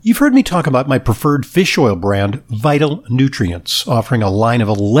You've heard me talk about my preferred fish oil brand, Vital Nutrients, offering a line of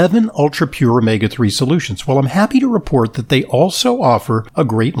 11 ultra-pure omega-3 solutions. Well, I'm happy to report that they also offer a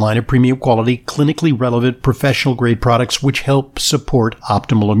great line of premium quality, clinically relevant, professional-grade products which help support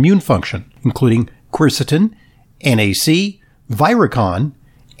optimal immune function, including quercetin, NAC, Viricon,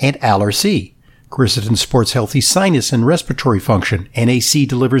 and Aller-C. Quercetin supports healthy sinus and respiratory function. NAC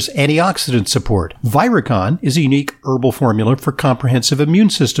delivers antioxidant support. Viricon is a unique herbal formula for comprehensive immune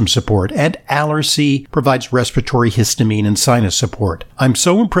system support. And Aller-C provides respiratory histamine and sinus support. I'm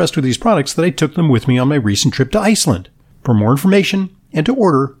so impressed with these products that I took them with me on my recent trip to Iceland. For more information and to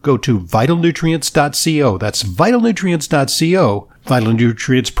order, go to vitalnutrients.co. That's vitalnutrients.co. Vital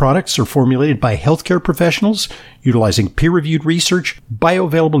Nutrients products are formulated by healthcare professionals utilizing peer-reviewed research,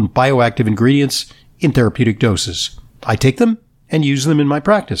 bioavailable and bioactive ingredients in therapeutic doses. I take them and use them in my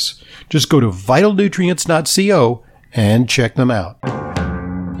practice. Just go to vitalnutrients.co and check them out.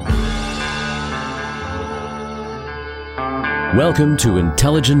 Welcome to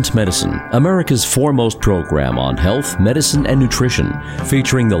Intelligent Medicine, America's foremost program on health, medicine, and nutrition,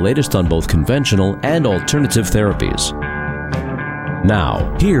 featuring the latest on both conventional and alternative therapies.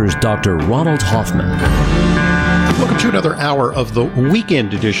 Now, here's Dr. Ronald Hoffman. Welcome to another hour of the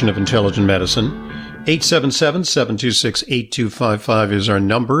weekend edition of Intelligent Medicine. 877-726-8255 is our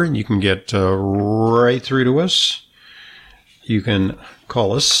number, and you can get right through to us. You can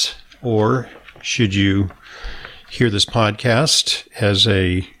call us, or should you hear this podcast as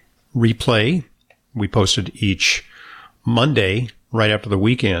a replay, we post it each Monday right after the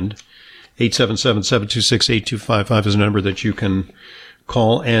weekend. 877-726-8255 is a number that you can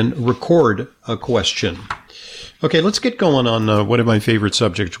call and record a question. Okay, let's get going on one of my favorite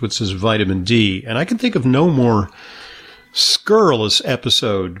subjects, which is vitamin D. And I can think of no more scurrilous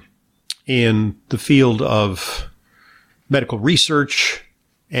episode in the field of medical research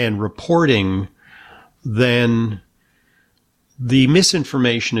and reporting than the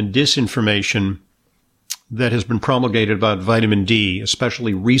misinformation and disinformation that has been promulgated about vitamin D,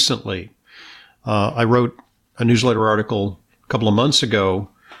 especially recently. I wrote a newsletter article a couple of months ago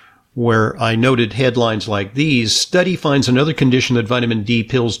where I noted headlines like these: study finds another condition that vitamin D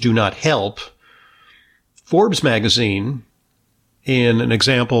pills do not help. Forbes magazine, in an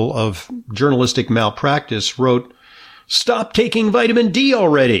example of journalistic malpractice, wrote, "Stop taking vitamin D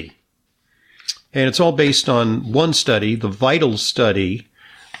already." And it's all based on one study, the Vital study,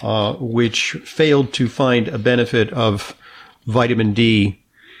 which failed to find a benefit of vitamin D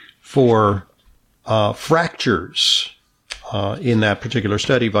for fractures. In that particular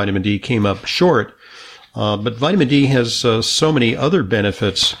study, vitamin D came up short. But vitamin D has so many other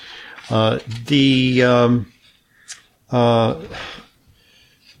benefits. This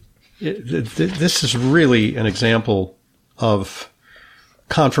is really an example of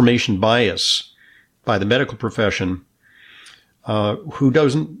confirmation bias by the medical profession, who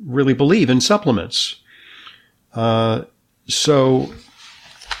doesn't really believe in supplements. So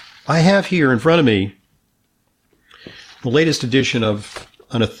I have here in front of me the latest edition of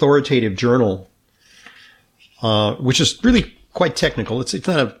an authoritative journal, which is really quite technical. It's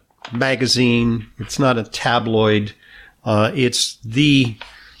not a magazine. It's not a tabloid. It's the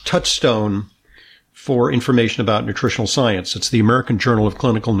touchstone for information about nutritional science. It's the American Journal of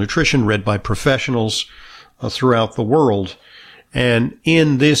Clinical Nutrition, read by professionals throughout the world. And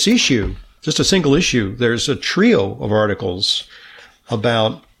in this issue, just a single issue, there's a trio of articles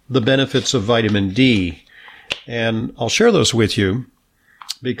about the benefits of vitamin D. And I'll share those with you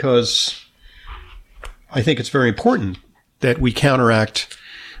because I think it's very important that we counteract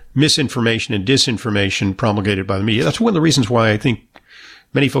misinformation and disinformation promulgated by the media. That's one of the reasons why I think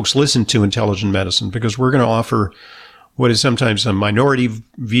many folks listen to Intelligent Medicine, because we're going to offer what is sometimes a minority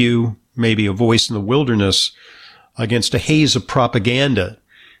view, maybe a voice in the wilderness, against a haze of propaganda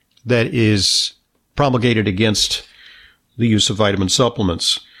that is promulgated against the use of vitamin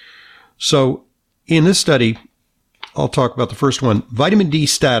supplements. So in this study, I'll talk about the first one: vitamin D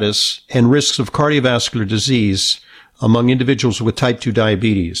status and risks of cardiovascular disease among individuals with type 2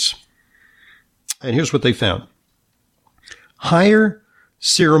 diabetes. And here's what they found. Higher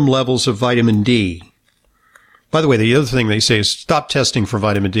serum levels of vitamin D. By the way, the other thing they say is stop testing for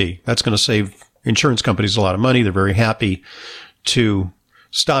vitamin D. That's going to save insurance companies a lot of money. They're very happy to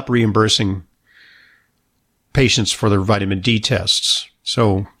stop reimbursing patients for their vitamin D tests.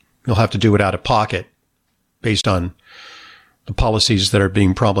 So you'll have to do it out of pocket based on the policies that are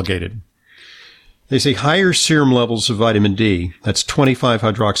being promulgated. They say higher serum levels of vitamin D, that's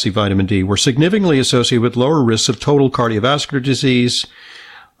 25-hydroxyvitamin D, were significantly associated with lower risks of total cardiovascular disease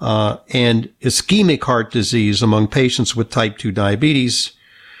and ischemic heart disease among patients with type 2 diabetes,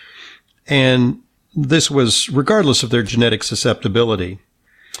 And this was regardless of their genetic susceptibility.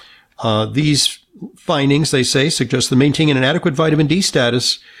 These findings, they say, suggest that maintaining an adequate vitamin D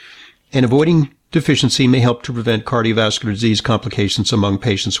status and avoiding deficiency may help to prevent cardiovascular disease complications among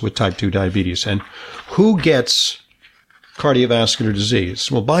patients with type 2 diabetes. And who gets cardiovascular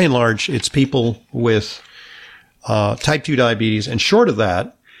disease? Well, by and large, it's people with type 2 diabetes. And short of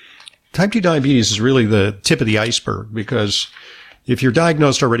that, type 2 diabetes is really the tip of the iceberg, because if you're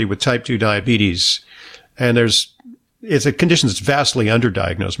diagnosed already with type 2 diabetes, and it's a condition that's vastly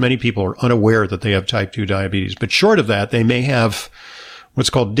underdiagnosed. Many people are unaware that they have type 2 diabetes. But short of that, they may have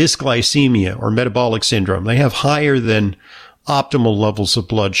what's called dysglycemia or metabolic syndrome. They have higher than optimal levels of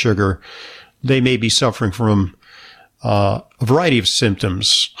blood sugar. They may be suffering from a variety of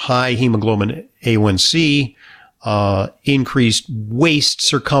symptoms: high hemoglobin A1C, increased waist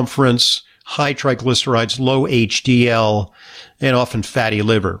circumference, high triglycerides, low HDL, and often fatty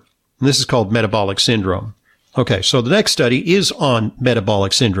liver. And this is called metabolic syndrome. Okay, so the next study is on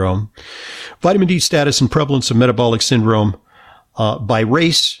metabolic syndrome, vitamin D status and prevalence of metabolic syndrome by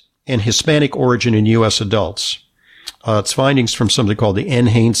race and Hispanic origin in U.S. adults. It's findings from something called the N.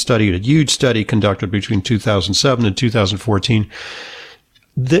 Haynes study, a huge study conducted between 2007 and 2014.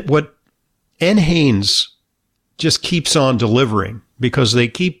 That what N. Haynes just keeps on delivering, because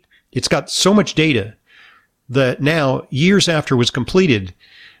it's got so much data that now, years after it was completed,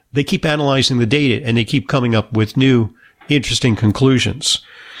 they keep analyzing the data and they keep coming up with new, interesting conclusions.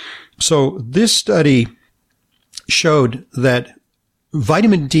 So this study showed that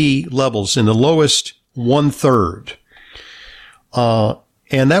vitamin D levels in the lowest 1/3,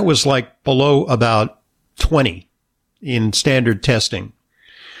 and that was like below about 20 in standard testing,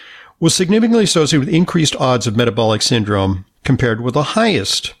 was significantly associated with increased odds of metabolic syndrome compared with the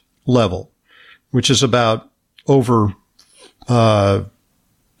highest level, which is about over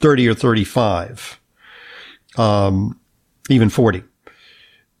 30 or 35, even 40.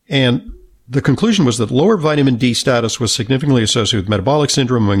 And the conclusion was that lower vitamin D status was significantly associated with metabolic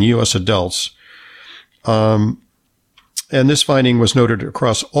syndrome among U.S. adults. And this finding was noted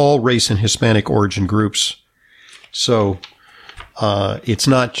across all race and Hispanic origin groups. So it's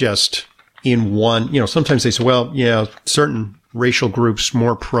not just in one. Sometimes they say, well, yeah, certain racial groups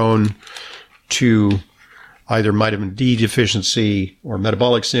more prone to either vitamin D deficiency or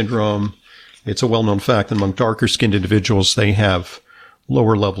metabolic syndrome. It's a well-known fact that among darker-skinned individuals, they have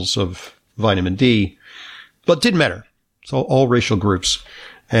lower levels of vitamin D. But it didn't matter. So all racial groups.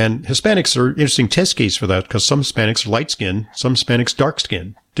 And Hispanics are an interesting test case for that, because some Hispanics are light-skinned, some Hispanics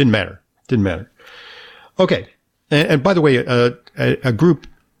dark-skinned. Didn't matter. Okay. And by the way, a group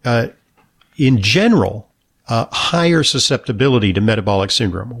in general, higher susceptibility to metabolic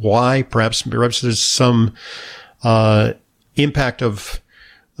syndrome. Why? Perhaps there's some impact of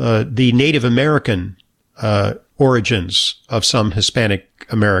the Native American origins of some Hispanic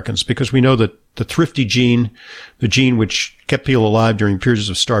Americans, because we know that the thrifty gene, the gene which kept people alive during periods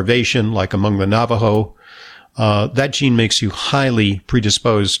of starvation, like among the Navajo, that gene makes you highly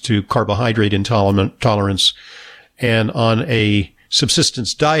predisposed to carbohydrate intolerance. And on a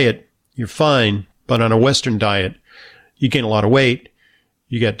subsistence diet, you're fine. But on a Western diet, you gain a lot of weight,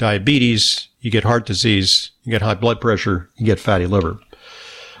 you get diabetes, you get heart disease, you get high blood pressure, you get fatty liver.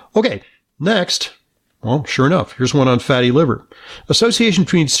 Okay, next. Well, sure enough, here's one on fatty liver. Association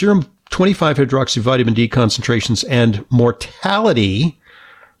between serum 25-hydroxyvitamin D concentrations and mortality,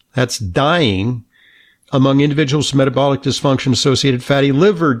 that's dying, among individuals with metabolic dysfunction-associated fatty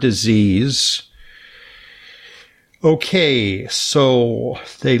liver disease. Okay, so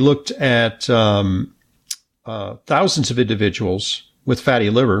they looked at thousands of individuals with fatty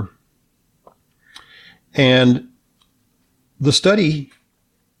liver, and the study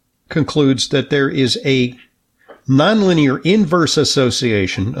concludes that there is a nonlinear inverse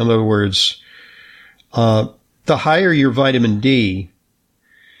association. In other words, the higher your vitamin D,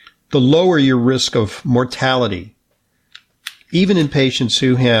 the lower your risk of mortality, even in patients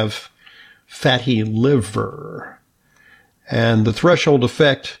who have fatty liver. And the threshold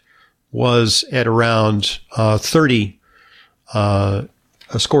effect was at around 30, a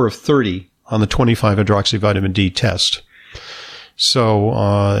score of 30 on the 25-hydroxyvitamin D test.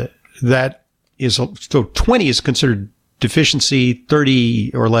 So that is, so 20 is considered deficiency,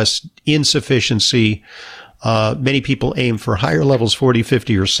 30 or less insufficiency. Many people aim for higher levels, 40,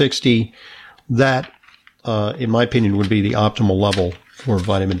 50, or 60. That, in my opinion, would be the optimal level for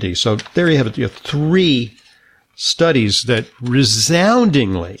vitamin D. So there you have it. You have 3 studies that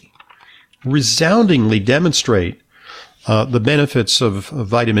resoundingly demonstrate the benefits of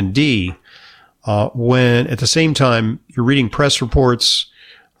vitamin D when at the same time you're reading press reports,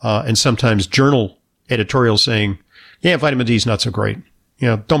 and sometimes journal editorials saying, yeah, vitamin D is not so great.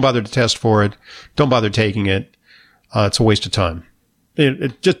 Don't bother to test for it. Don't bother taking it. It's a waste of time.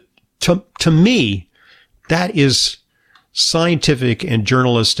 It just, to me, that is scientific and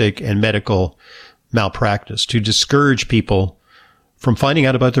journalistic and medical malpractice to discourage people from finding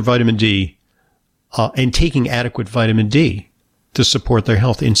out about their vitamin D and taking adequate vitamin D to support their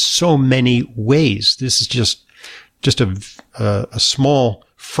health in so many ways. This is just a small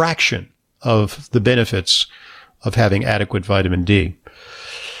fraction of the benefits of having adequate vitamin D.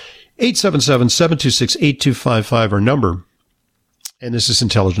 877-726-8255, our number. And this is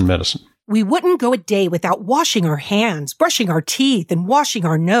Intelligent Medicine. We wouldn't go a day without washing our hands, brushing our teeth, and washing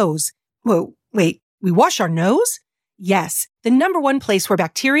our nose. Whoa, wait, we wash our nose? Yes, the number one place where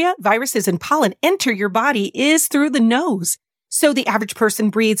bacteria, viruses, and pollen enter your body is through the nose. So the average person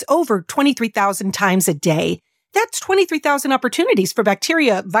breathes over 23,000 times a day. That's 23,000 opportunities for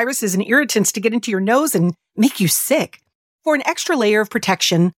bacteria, viruses, and irritants to get into your nose and make you sick. For an extra layer of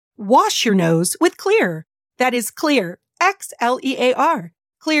protection, wash your nose with Xlear. That is Xlear, Xlear.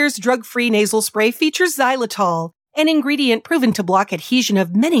 Xlear's drug-free nasal spray features xylitol, an ingredient proven to block adhesion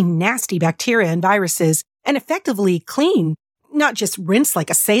of many nasty bacteria and viruses and effectively clean, not just rinse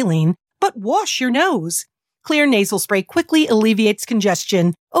like a saline, but wash your nose. Xlear nasal spray quickly alleviates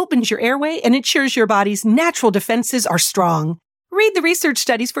congestion, opens your airway, and ensures your body's natural defenses are strong. Read the research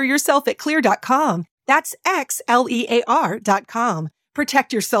studies for yourself at Xlear.com. That's Xlear.com.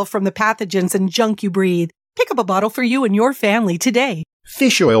 Protect yourself from the pathogens and junk you breathe. Pick up a bottle for you and your family today.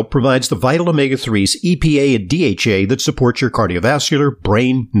 Fish oil provides the vital omega-3s, EPA, and DHA that support your cardiovascular,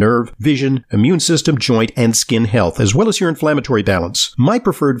 brain, nerve, vision, immune system, joint, and skin health, as well as your inflammatory balance. My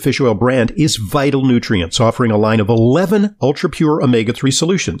preferred fish oil brand is Vital Nutrients, offering a line of 11 ultra-pure omega-3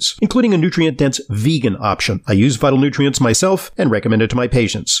 solutions, including a nutrient-dense vegan option. I use Vital Nutrients myself and recommend it to my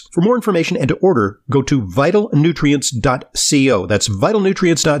patients. For more information and to order, go to vitalnutrients.co. That's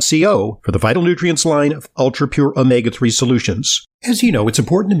vitalnutrients.co for the Vital Nutrients line of ultra-pure omega-3 solutions. As you know, it's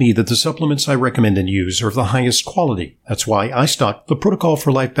important to me that the supplements I recommend and use are of the highest quality. That's why I stock the Protocol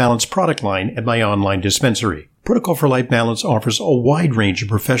for Life Balance product line at my online dispensary. Protocol for Life Balance offers a wide range of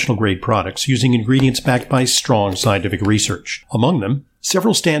professional-grade products using ingredients backed by strong scientific research. Among them,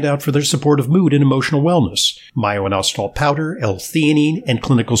 several stand out for their support of mood and emotional wellness: myo-inositol powder, L-theanine, and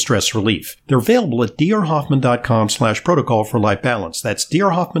clinical stress relief. They're available at drhoffman.com/protocol for life balance. That's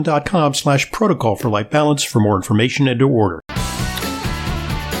drhoffman.com/protocol for life balance for more information and to order.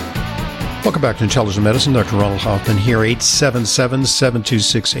 Welcome back to Intelligent Medicine. Dr. Ronald Hoffman here,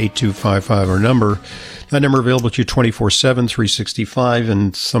 877-726-8255, our number. That number available to you 24/7, 365,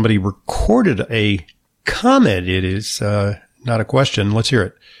 and somebody recorded a comment. It is not a question. Let's hear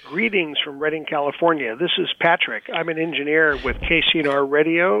it. Greetings from Redding, California. This is Patrick. I'm an engineer with KCNR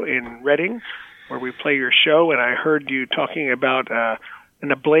Radio in Redding, where we play your show, and I heard you talking about an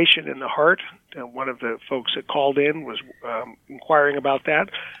ablation in the heart. One of the folks that called in was inquiring about that.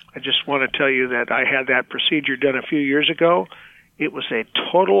 I just want to tell you that I had that procedure done a few years ago. It was a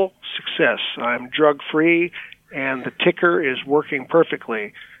total success. I'm drug-free, and the ticker is working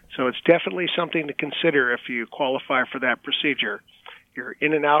perfectly. So it's definitely something to consider if you qualify for that procedure. You're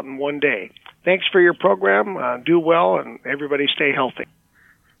in and out in one day. Thanks for your program. Do well, and everybody stay healthy.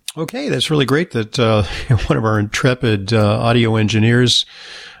 Okay, that's really great that one of our intrepid audio engineers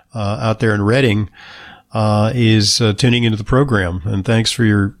out there in Redding is tuning into the program. And thanks for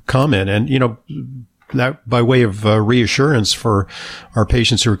your comment. And, that by way of reassurance for our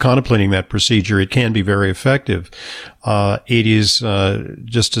patients who are contemplating that procedure, it can be very effective. It is,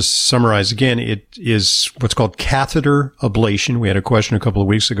 just to summarize again, it is what's called catheter ablation. We had a question a couple of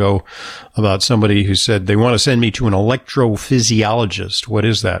weeks ago about somebody who said they want to send me to an electrophysiologist. What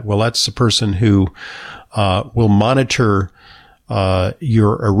is that? Well, that's a person who will monitor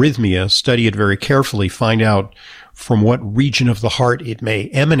your arrhythmia, study it very carefully, find out from what region of the heart it may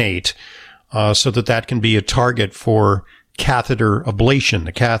emanate, so that can be a target for catheter ablation.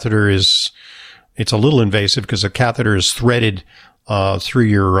 The catheter it's a little invasive because the catheter is threaded through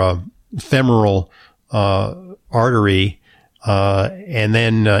your femoral artery and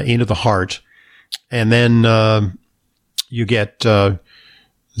then into the heart, and then you get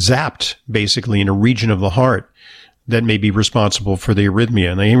zapped basically in a region of the heart that may be responsible for the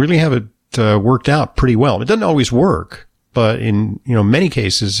arrhythmia. And they really have it worked out pretty well. It doesn't always work, but in many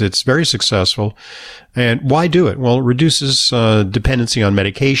cases it's very successful. And why do it? Well, it reduces dependency on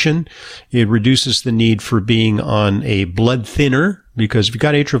medication. It reduces the need for being on a blood thinner, because if you've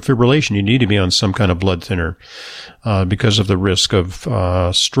got atrial fibrillation, you need to be on some kind of blood thinner because of the risk of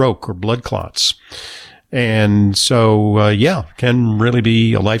stroke or blood clots. And so, can really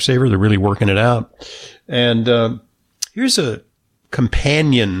be a lifesaver. They're really working it out. And here's a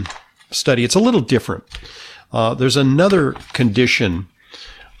companion study. It's a little different. There's another condition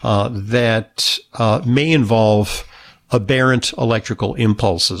that may involve aberrant electrical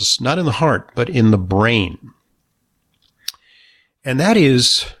impulses, not in the heart, but in the brain. And that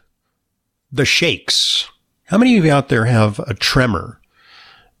is the shakes. How many of you out there have a tremor?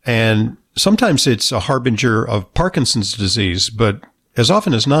 And sometimes it's a harbinger of Parkinson's disease, but as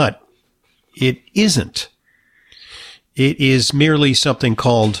often as not, it isn't. It is merely something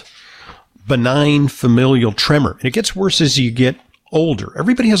called benign familial tremor. And it gets worse as you get older.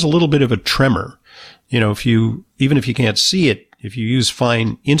 Everybody has a little bit of a tremor. Even if you can't see it, if you use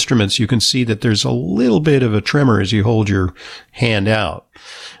fine instruments, you can see that there's a little bit of a tremor as you hold your hand out.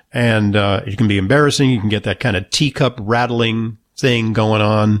 And it can be embarrassing. You can get that kind of teacup rattling thing going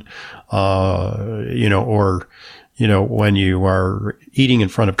on, when you are eating in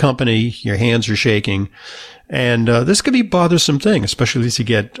front of company, your hands are shaking. And this could be a bothersome thing, especially as you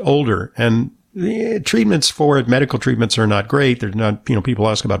get older. And the treatments for it, medical treatments, are not great. They're not, people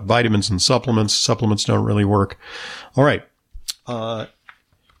ask about vitamins and supplements. Supplements don't really work. All right.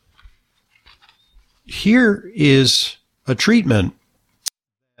 Here is a treatment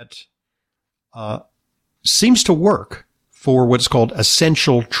that seems to work for what's called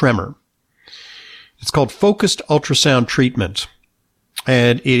essential tremor. It's called focused ultrasound treatment.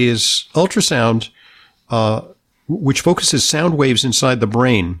 And it is ultrasound which focuses sound waves inside the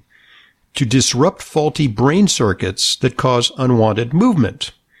brain to disrupt faulty brain circuits that cause unwanted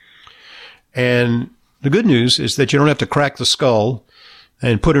movement. And the good news is that you don't have to crack the skull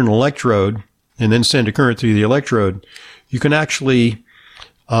and put an electrode and then send a current through the electrode. You can actually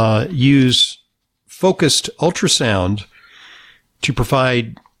use focused ultrasound to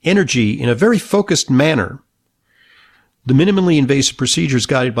provide energy in a very focused manner. The minimally invasive procedure is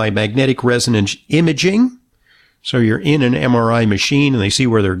guided by magnetic resonance imaging. So you're in an MRI machine and they see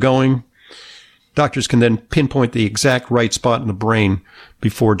where they're going. Doctors can then pinpoint the exact right spot in the brain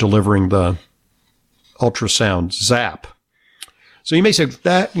before delivering the ultrasound zap. So you may say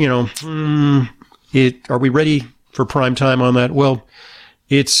that, are we ready for prime time on that? Well,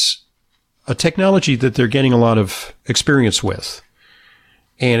 it's a technology that they're getting a lot of experience with,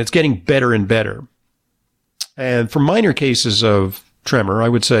 and it's getting better and better. And for minor cases of tremor, I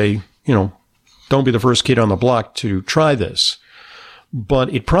would say, don't be the first kid on the block to try this.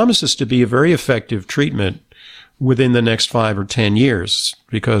 But it promises to be a very effective treatment within the next 5 or 10 years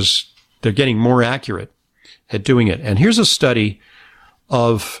because they're getting more accurate at doing it. And here's a study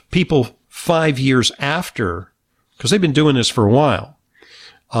of people 5 years after, because they've been doing this for a while.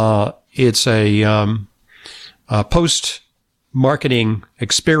 It's a post-marketing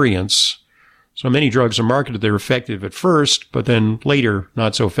experience. So many drugs are marketed, they're effective at first, but then later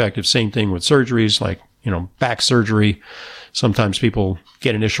not so effective. Same thing with surgeries like, back surgery. Sometimes people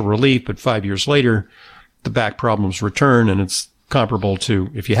get initial relief, but 5 years later, the back problems return, and it's comparable to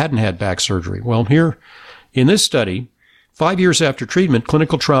if you hadn't had back surgery. Well, here in this study, 5 years after treatment,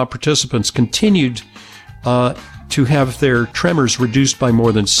 clinical trial participants continued to have their tremors reduced by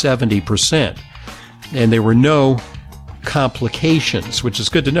more than 70%. And there were no complications, which is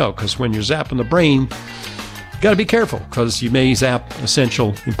good to know, because when you're zapping the brain, you got to be careful, because you may zap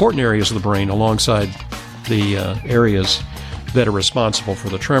essential, important areas of the brain alongside the areas that are responsible for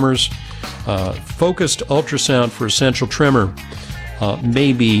the tremors. Focused ultrasound for essential tremor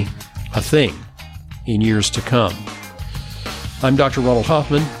may be a thing in years to come. I'm Dr. Ronald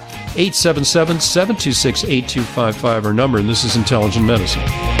Hoffman, 877-726-8255, our number, and this is Intelligent Medicine.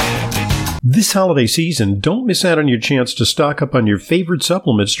 This holiday season, don't miss out on your chance to stock up on your favorite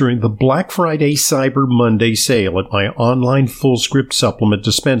supplements during the Black Friday Cyber Monday sale at my online full-script supplement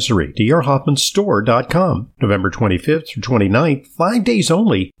dispensary, drhoffmanstore.com. November 25th through 29th, 5 days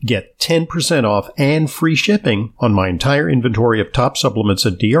only. Get 10% off and free shipping on my entire inventory of top supplements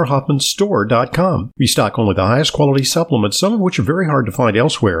at drhoffmanstore.com. We stock only the highest quality supplements, some of which are very hard to find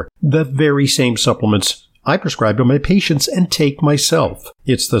elsewhere. The very same supplements I prescribe to my patients and take myself.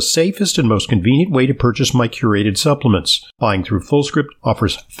 It's the safest and most convenient way to purchase my curated supplements. Buying through FullScript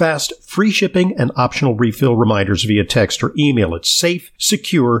offers fast, free shipping and optional refill reminders via text or email. It's safe,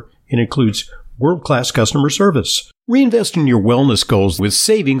 secure, and includes world-class customer service. Reinvest in your wellness goals with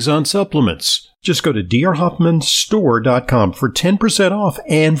savings on supplements. Just go to drhoffmanstore.com for 10% off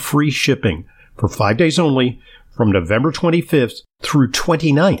and free shipping for 5 days only from November 25th through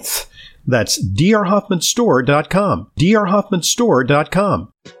 29th. That's drhoffmanstore.com.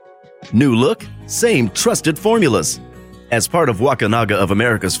 drhoffmanstore.com. New look, same trusted formulas. As part of Wakanaga of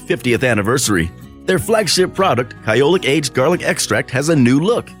America's 50th anniversary, Their flagship product, Kyolic Aged Garlic Extract, has a new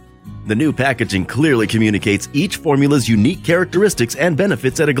look. The new packaging clearly communicates each formula's unique characteristics and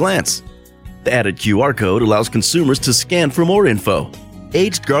benefits at a glance. The added QR code allows consumers to scan for more info.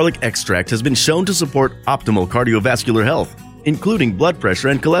 Aged garlic extract has been shown to support optimal cardiovascular health, including blood pressure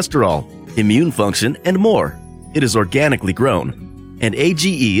and cholesterol, immune function, and more. It is organically grown. And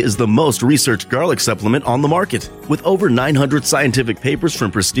AGE is the most researched garlic supplement on the market, with over 900 scientific papers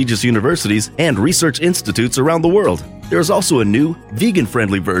from prestigious universities and research institutes around the world. There is also a new,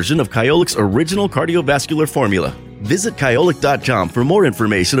 vegan-friendly version of Kyolic's original cardiovascular formula. Visit Kyolic.com for more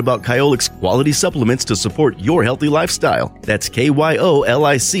information about Kyolic's quality supplements to support your healthy lifestyle. That's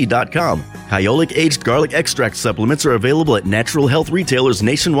KYOLIC.com. Kyolic Aged Garlic Extract supplements are available at natural health retailers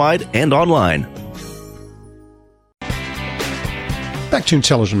nationwide and online. Back to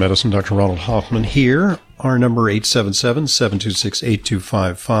Intelligent Medicine, Dr. Ronald Hoffman here. Our number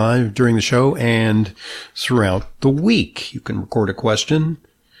 877-726-8255 during the show and throughout the week. You can record a question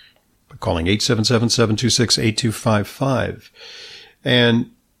by calling 877-726-8255.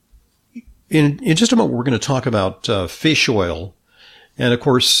 And in just a moment, we're going to talk about fish oil. And of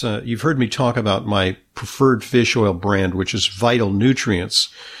course, you've heard me talk about my preferred fish oil brand, which is Vital Nutrients.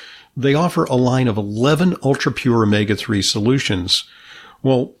 They offer a line of 11 ultra-pure omega-3 solutions.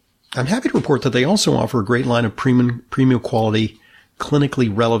 Well, I'm happy to report that they also offer a great line of premium quality,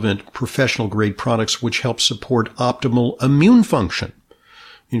 clinically relevant, professional-grade products which help support optimal immune function,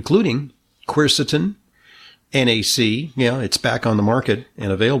 including quercetin, NAC, yeah, it's back on the market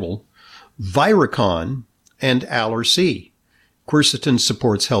and available, Viricon, and Aller-C. Quercetin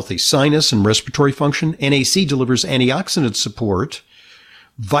supports healthy sinus and respiratory function. NAC delivers antioxidant support.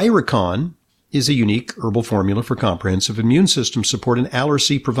 Viricon is a unique herbal formula for comprehensive immune system support, and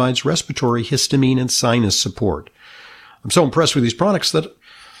Aller-C provides respiratory, histamine, and sinus support. I'm so impressed with these products that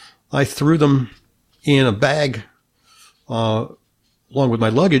I threw them in a bag along with my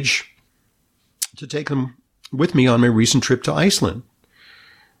luggage to take them with me on my recent trip to Iceland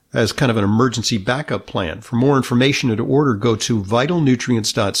as kind of an emergency backup plan. For more information and to order, go to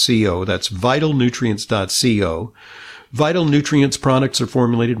vitalnutrients.co. That's vitalnutrients.co. Vital Nutrients products are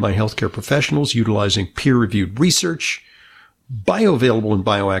formulated by healthcare professionals utilizing peer-reviewed research, bioavailable and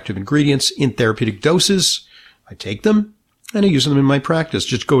bioactive ingredients in therapeutic doses. I take them and I use them in my practice.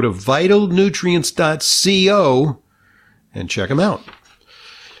 Just go to vitalnutrients.co and check them out.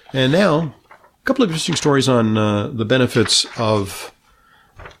 And now, a couple of interesting stories on the benefits of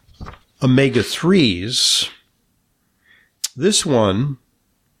omega-3s. This one,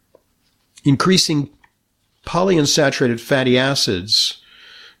 increasing polyunsaturated fatty acids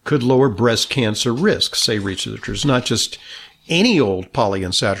could lower breast cancer risk, say researchers. Not just any old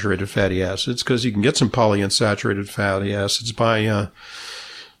polyunsaturated fatty acids, because you can get some polyunsaturated fatty acids by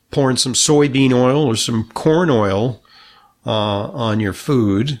pouring some soybean oil or some corn oil on your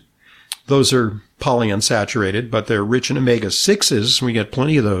food. Those are polyunsaturated, but they're rich in omega-6s. We get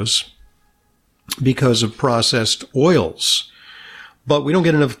plenty of those because of processed oils. But we don't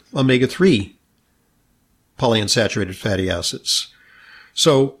get enough omega-3 polyunsaturated fatty acids.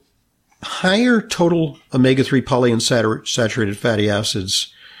 So higher total omega-3 polyunsaturated fatty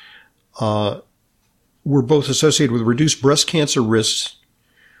acids were both associated with reduced breast cancer risks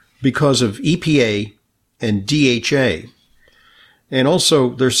because of EPA and DHA. And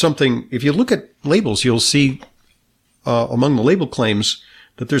also there's something, if you look at labels, you'll see among the label claims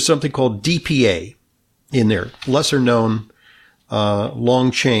that there's something called DPA in there, lesser known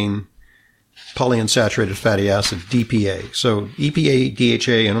long chain polyunsaturated fatty acid, DPA. So EPA,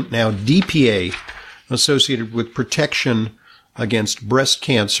 DHA, and now DPA associated with protection against breast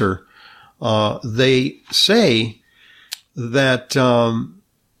cancer. They say that the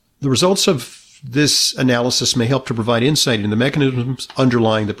results of this analysis may help to provide insight into the mechanisms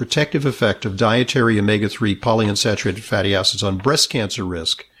underlying the protective effect of dietary omega-3 polyunsaturated fatty acids on breast cancer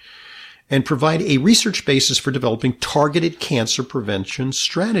risk and provide a research basis for developing targeted cancer prevention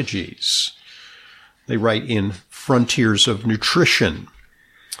strategies. They write in Frontiers of Nutrition,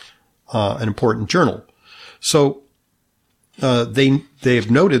 an important journal. So they have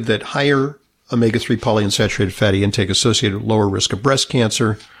noted that higher omega-3 polyunsaturated fatty intake associated with lower risk of breast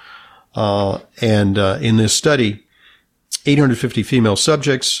cancer. And in this study, 850 female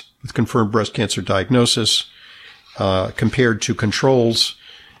subjects with confirmed breast cancer diagnosis compared to controls,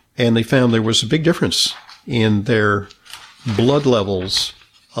 and they found there was a big difference in their blood levels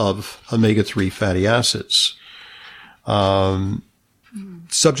of omega-3 fatty acids.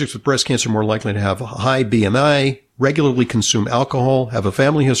 Subjects with breast cancer are more likely to have a high BMI, regularly consume alcohol, have a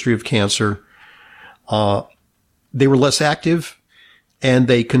family history of cancer. They were less active, and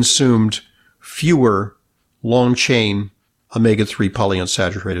they consumed fewer long-chain omega-3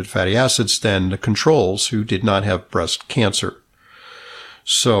 polyunsaturated fatty acids than the controls who did not have breast cancer.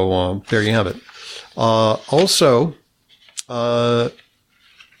 So there you have it. Also,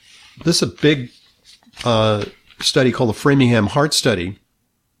 this is a big study called the Framingham Heart Study.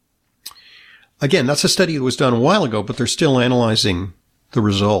 Again, that's a study that was done a while ago, but they're still analyzing the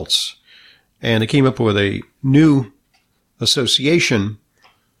results. And they came up with a new association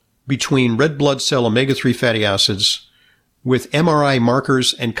between red blood cell omega-3 fatty acids with MRI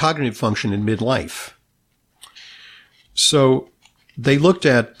markers and cognitive function in midlife. So they looked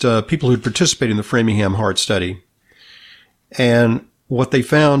at people who participated in the Framingham Heart Study, and what they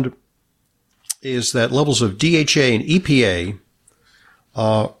found is that levels of DHA and EPA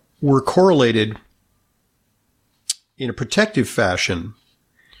were correlated in a protective fashion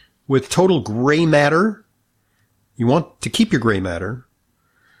with total gray matter. You want to keep your gray matter.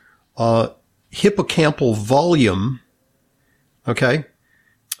 Hippocampal volume. Okay.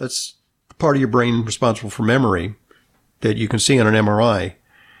 That's the part of your brain responsible for memory that you can see on an MRI.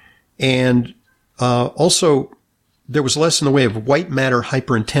 And also, there was less in the way of white matter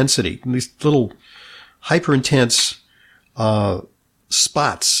hyperintensity. These little hyperintense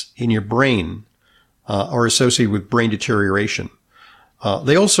spots in your brain are associated with brain deterioration.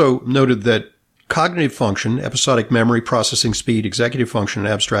 They also noted that cognitive function, episodic memory, processing speed, executive function,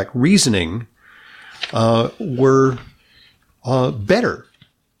 and abstract reasoning were better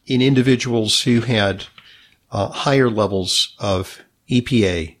in individuals who had higher levels of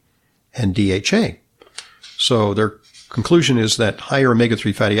EPA and DHA. So their conclusion is that higher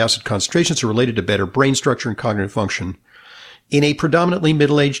omega-3 fatty acid concentrations are related to better brain structure and cognitive function in a predominantly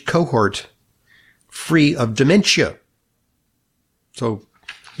middle-aged cohort free of dementia. So,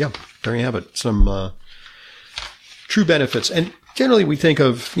 yeah, there you have it. Some true benefits. And generally we think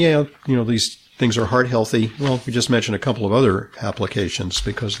of, these things are heart healthy. Well, we just mentioned a couple of other applications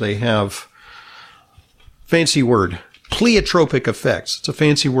because they have fancy word, pleiotropic effects. It's a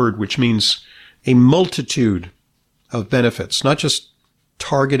fancy word which means a multitude of benefits, not just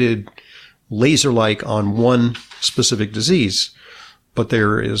targeted laser-like on one specific disease, but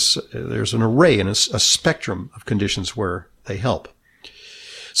there's an array and a spectrum of conditions where they help.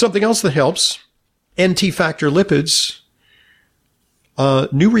 Something else that helps, NT factor lipids.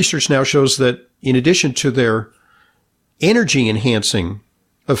 New research now shows that in addition to their energy-enhancing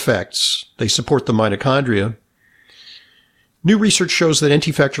effects, they support the mitochondria. New research shows that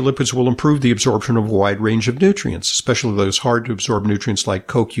NT factor lipids will improve the absorption of a wide range of nutrients, especially those hard-to-absorb nutrients like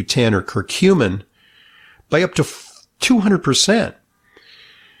CoQ10 or curcumin, by up to 200%.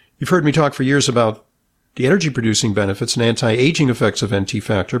 You've heard me talk for years about the energy-producing benefits and anti-aging effects of NT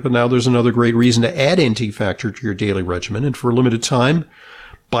factor, but now there's another great reason to add NT factor to your daily regimen. And for a limited time,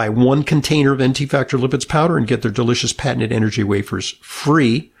 buy 1 container of NT factor lipids powder and get their delicious patented energy wafers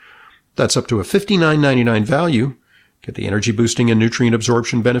free. That's up to a $59.99 value. Get the energy-boosting and nutrient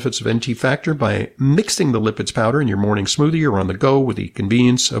absorption benefits of NT factor by mixing the lipids powder in your morning smoothie or on the go with the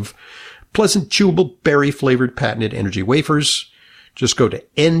convenience of pleasant, chewable, berry-flavored patented energy wafers. Just go to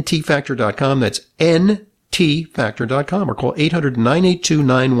ntfactor.com. That's ntfactor.com, or call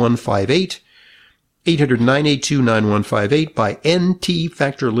 800-982-9158. 800-982-9158. Buy NT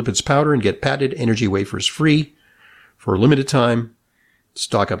Factor Lipids Powder and get patented energy wafers free for a limited time.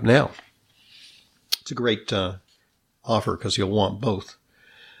 Stock up now. It's a great offer because you'll want both.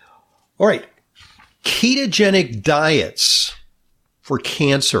 All right. Ketogenic diets for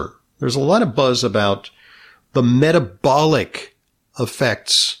cancer. There's a lot of buzz about the metabolic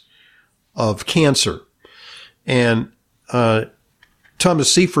effects of cancer. And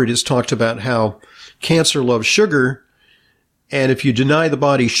Thomas Seyfried has talked about how cancer loves sugar, and if you deny the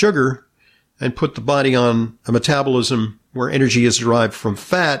body sugar and put the body on a metabolism where energy is derived from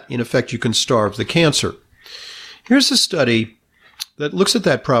fat, in effect you can starve the cancer. Here's a study that looks at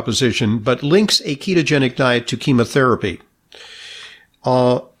that proposition, but links a ketogenic diet to chemotherapy.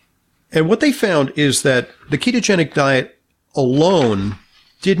 And what they found is that the ketogenic diet alone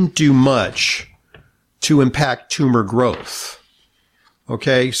didn't do much to impact tumor growth.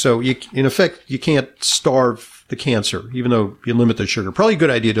 Okay, so in effect, you can't starve the cancer, even though you limit the sugar. Probably a good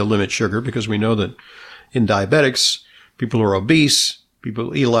idea to limit sugar because we know that in diabetics, people who are obese, people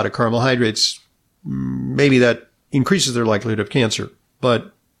who eat a lot of carbohydrates, maybe that increases their likelihood of cancer.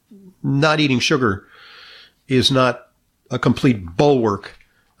 But not eating sugar is not a complete bulwark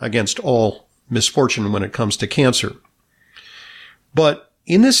against all misfortune when it comes to cancer. But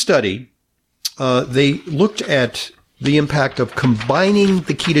in this study, they looked at the impact of combining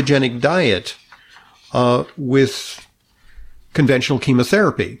the ketogenic diet with conventional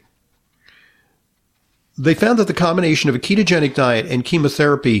chemotherapy. they found that the combination of a ketogenic diet and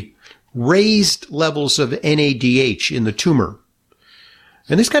chemotherapy raised levels of NADH in the tumor.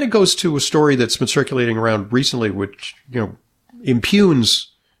 And this kind of goes to a story that's been circulating around recently, which, impugns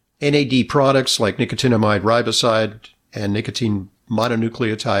NAD products like nicotinamide riboside and nicotine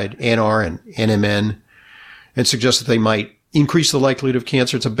mononucleotide, NR and NMN, and suggests that they might increase the likelihood of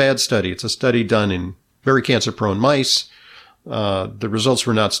cancer. It's a bad study. It's a study done in very cancer-prone mice. The results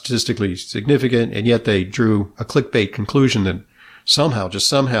were not statistically significant, and yet they drew a clickbait conclusion that somehow,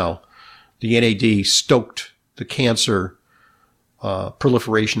 the NAD stoked the cancer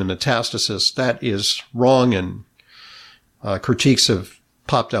proliferation and metastasis. That is wrong, and critiques have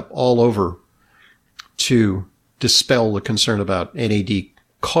popped up all over to dispel the concern about NAD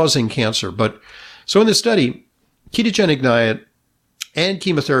causing cancer. But so in this study, ketogenic diet and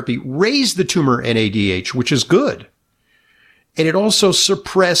chemotherapy raised the tumor NADH, which is good. And it also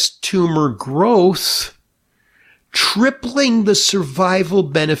suppressed tumor growth, tripling the survival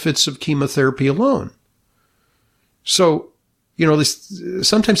benefits of chemotherapy alone. So, this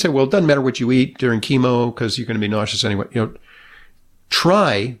sometimes say, well, it doesn't matter what you eat during chemo because you're going to be nauseous anyway.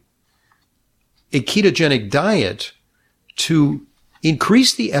 Try a ketogenic diet to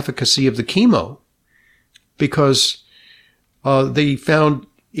increase the efficacy of the chemo, because they found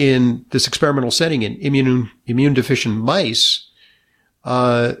in this experimental setting in immune deficient mice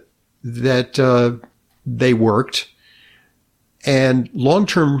that they worked, and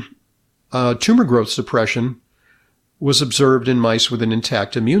long-term tumor growth suppression was observed in mice with an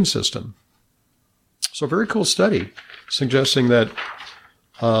intact immune system. So a very cool study suggesting that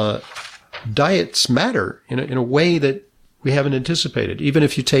diets matter in a way that we haven't anticipated. Even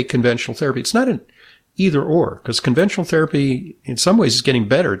if you take conventional therapy, it's not an either or, because conventional therapy in some ways is getting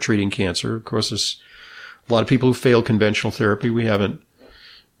better at treating cancer. Of course, there's a lot of people who fail conventional therapy. We haven't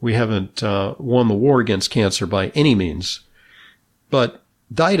won the war against cancer by any means. But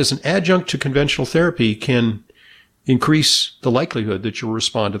diet as an adjunct to conventional therapy can increase the likelihood that you'll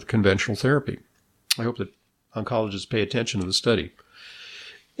respond to the conventional therapy. I hope that oncologists pay attention to the study.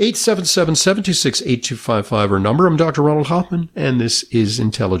 877-726-8255 our number. I'm Dr. Ronald Hoffman, and this is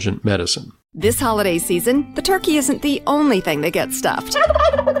Intelligent Medicine. This holiday season, the turkey isn't the only thing that gets stuffed.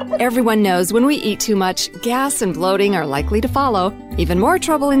 Everyone knows when we eat too much, gas and bloating are likely to follow. Even more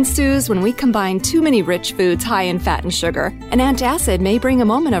trouble ensues when we combine too many rich foods high in fat and sugar. An antacid may bring a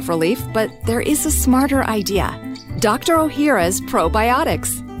moment of relief, but there is a smarter idea. Dr. Ohhira's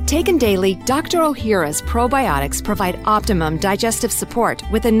Probiotics. Taken daily, Dr. Ohhira's probiotics provide optimum digestive support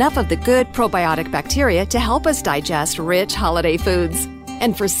with enough of the good probiotic bacteria to help us digest rich holiday foods.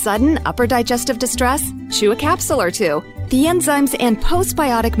 And for sudden upper digestive distress, chew a capsule or two. The enzymes and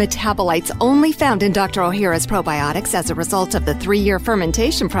postbiotic metabolites only found in Dr. Ohhira's probiotics as a result of the 3-year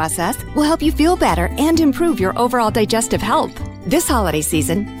fermentation process will help you feel better and improve your overall digestive health. This holiday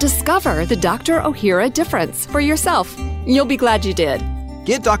season, discover the Dr. Ohhira difference for yourself. You'll be glad you did.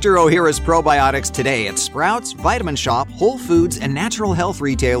 Get Dr. Ohhira's probiotics today at Sprouts, Vitamin Shop, Whole Foods, and natural health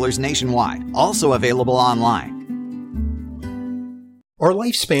retailers nationwide. Also available online. Our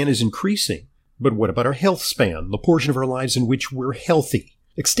lifespan is increasing, but what about our health span, the portion of our lives in which we're healthy?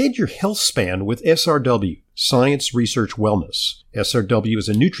 Extend your health span with SRW, Science Research Wellness. SRW is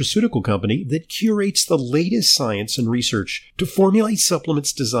a nutraceutical company that curates the latest science and research to formulate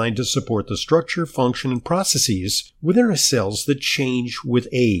supplements designed to support the structure, function, and processes within our cells that change with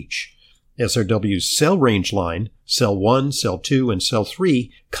age. SRW's cell range line, Cell 1, Cell 2, and Cell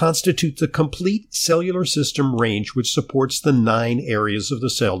 3, constitute the complete cellular system range which supports the 9 areas of the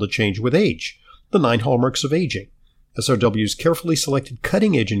cell that change with age, the 9 hallmarks of aging. SRW's carefully selected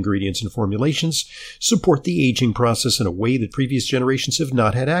cutting-edge ingredients and formulations support the aging process in a way that previous generations have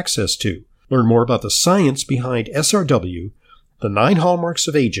not had access to. Learn more about the science behind SRW, the 9 hallmarks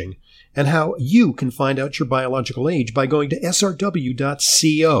of aging, and how you can find out your biological age by going to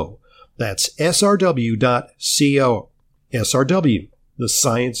srw.co. That's srw.co. SRW, the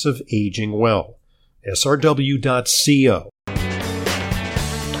science of aging well. srw.co.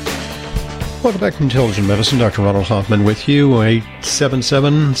 Welcome back to Intelligent Medicine. Dr. Ronald Hoffman with you.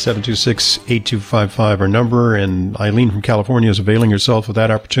 877-726-8255 our number. And Eileen from California is availing herself of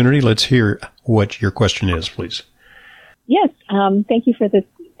that opportunity. Let's hear what your question is, please. Yes. Thank you for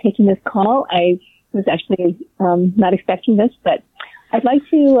taking this call. I was actually not expecting this, but I'd like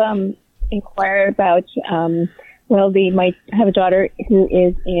to inquire about, I have a daughter who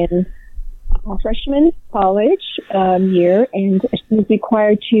is in freshman college year, and she's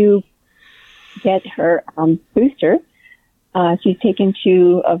required to get her booster. She's taken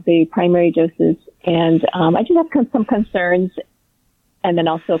 2 of the primary doses, and I just have some concerns and then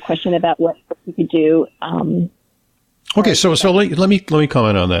also a question about what we could do. Okay, so let me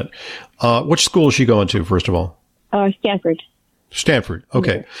comment on that. Which school is she going to, first of all? Stanford. Stanford.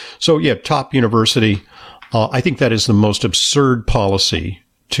 Okay. So yeah, top university. I think that is the most absurd policy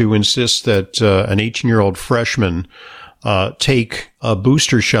to insist that an 18-year-old freshman take a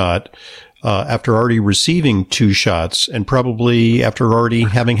booster shot after already receiving 2 shots and probably after already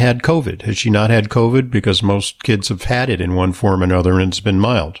having had COVID. Has she not had COVID? Because most kids have had it in one form or another, and it's been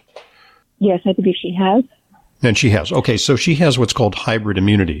mild. Yes, I believe she has. And she has. Okay, so she has what's called hybrid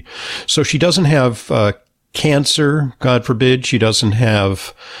immunity. So she doesn't have cancer, God forbid. She doesn't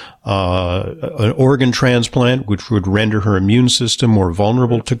have an organ transplant, which would render her immune system more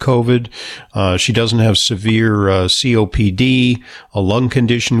vulnerable to COVID. She doesn't have severe COPD, a lung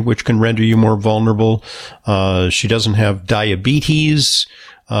condition which can render you more vulnerable. She doesn't have diabetes.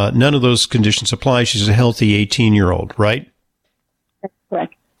 None of those conditions apply. She's a healthy 18-year-old, right? That's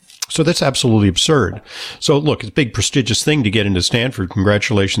correct. So that's absolutely absurd. So look, it's a big prestigious thing to get into Stanford.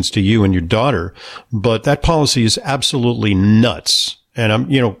 Congratulations to you and your daughter. But that policy is absolutely nuts.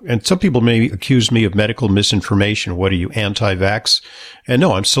 And and some people may accuse me of medical misinformation. What are you, anti-vax? And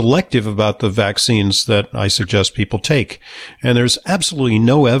no, I'm selective about the vaccines that I suggest people take. And there's absolutely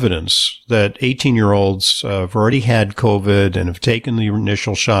no evidence that 18-year-olds have already had COVID and have taken the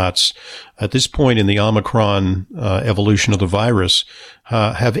initial shots at this point in the Omicron evolution of the virus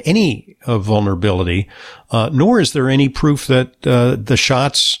have any vulnerability, nor is there any proof that the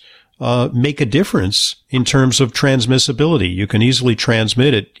shots make a difference in terms of transmissibility. You can easily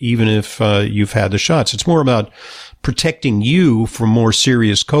transmit it even if you've had the shots. It's more about protecting you from more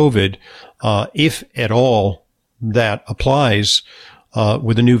serious COVID, if at all that applies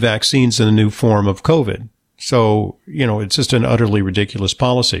with the new vaccines and the new form of COVID. So, it's just an utterly ridiculous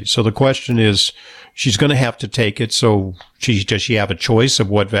policy. So the question is, she's going to have to take it. So does she have a choice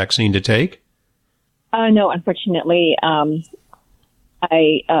of what vaccine to take? No, unfortunately.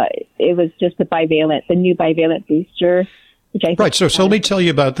 It was just the new bivalent booster, which I think. Right. So let me tell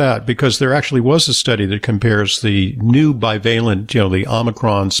you about that, because there actually was a study that compares the new bivalent, the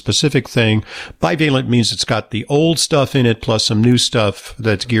Omicron specific thing. Bivalent means it's got the old stuff in it plus some new stuff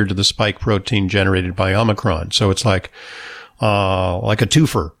that's geared to the spike protein generated by Omicron. So it's like a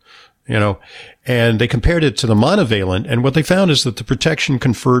twofer. And they compared it to the monovalent. And what they found is that the protection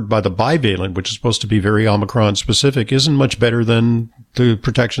conferred by the bivalent, which is supposed to be very Omicron specific, isn't much better than the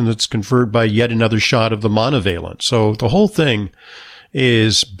protection that's conferred by yet another shot of the monovalent. So the whole thing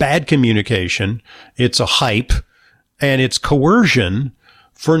is bad communication. It's a hype, and it's coercion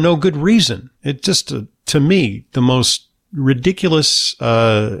for no good reason. It just, to me, the most ridiculous,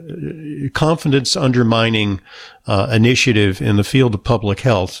 confidence undermining, initiative in the field of public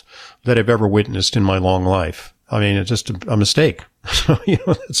health that I've ever witnessed in my long life. I mean, it's just a mistake. So,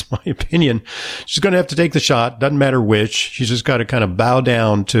 that's my opinion. She's going to have to take the shot. Doesn't matter which. She's just got to kind of bow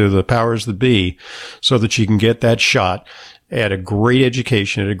down to the powers that be so that she can get that shot at a great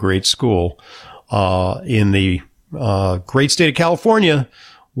education at a great school, in the, great state of California,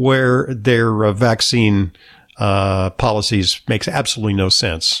 where their vaccine policies makes absolutely no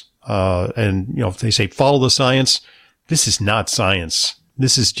sense. And, if they say follow the science, this is not science.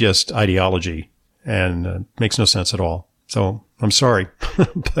 This is just ideology, and makes no sense at all. So I'm sorry,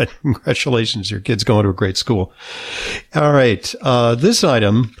 but congratulations. Your kid's going to a great school. All right. This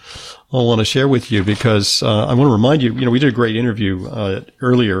item I want to share with you because I want to remind you, we did a great interview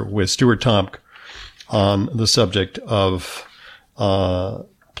earlier with Stuart Tomk on the subject of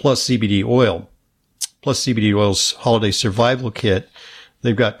Plus CBD Oil. Plus CBD Oil's holiday survival kit.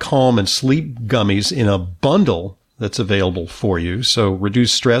 They've got calm and sleep gummies in a bundle that's available for you. So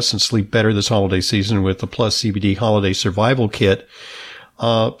reduce stress and sleep better this holiday season with the Plus CBD Holiday Survival Kit.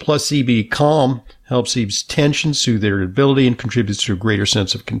 Plus CBD Calm helps ease tension, soothe irritability, and contributes to a greater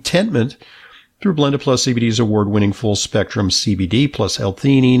sense of contentment through a blend of Plus CBD's award-winning full-spectrum CBD plus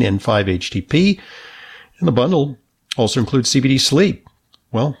L-theanine and 5-HTP. And the bundle also includes CBD Sleep.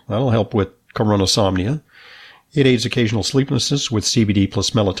 Well, that'll help with coronasomnia. It aids occasional sleeplessness with CBD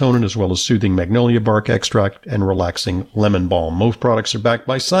plus melatonin, as well as soothing magnolia bark extract and relaxing lemon balm. Most products are backed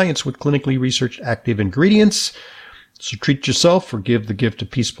by science with clinically researched active ingredients. So treat yourself or give the gift of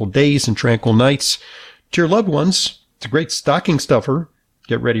peaceful days and tranquil nights to your loved ones. It's a great stocking stuffer.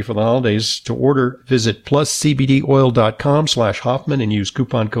 Get ready for the holidays. To order, visit pluscbdoil.com/Hoffman and use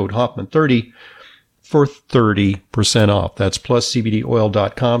coupon code Hoffman30 for 30% off. That's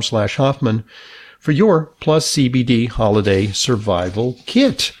pluscbdoil.com/Hoffman. for your Plus CBD Holiday Survival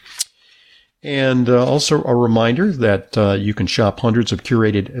Kit. And also a reminder that you can shop hundreds of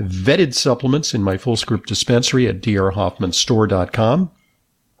curated, vetted supplements in my full-script dispensary at drhoffmanstore.com.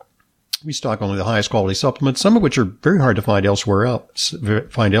 We stock only the highest quality supplements, some of which are very hard to find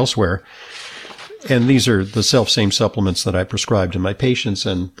elsewhere. And these are the same supplements that I prescribe to my patients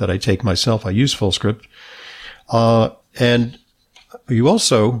and that I take myself. I use full-script. And you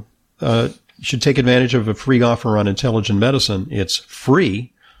also should take advantage of a free offer on intelligent medicine. It's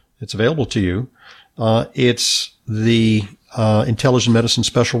free. It's available to you. It's the Intelligent Medicine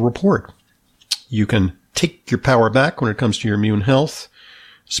Special Report. You can take your power back when it comes to your immune health,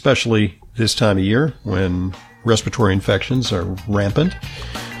 especially this time of year when respiratory infections are rampant.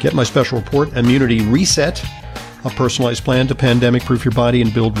 Get my special report, Immunity Reset, a personalized plan to pandemic-proof your body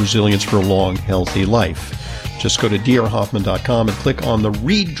and build resilience for a long, healthy life. Just go to drhoffman.com and click on the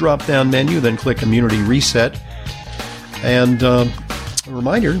Read drop-down menu, then click Immunity Reset. And a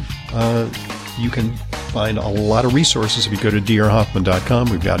reminder, you can find a lot of resources if you go to drhoffman.com.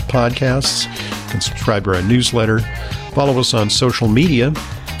 We've got podcasts. You can subscribe to our newsletter. Follow us on social media.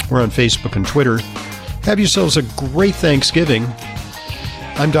 We're on Facebook and Twitter. Have yourselves a great Thanksgiving.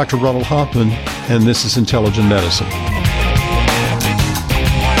 I'm Dr. Ronald Hoffman, and this is Intelligent Medicine.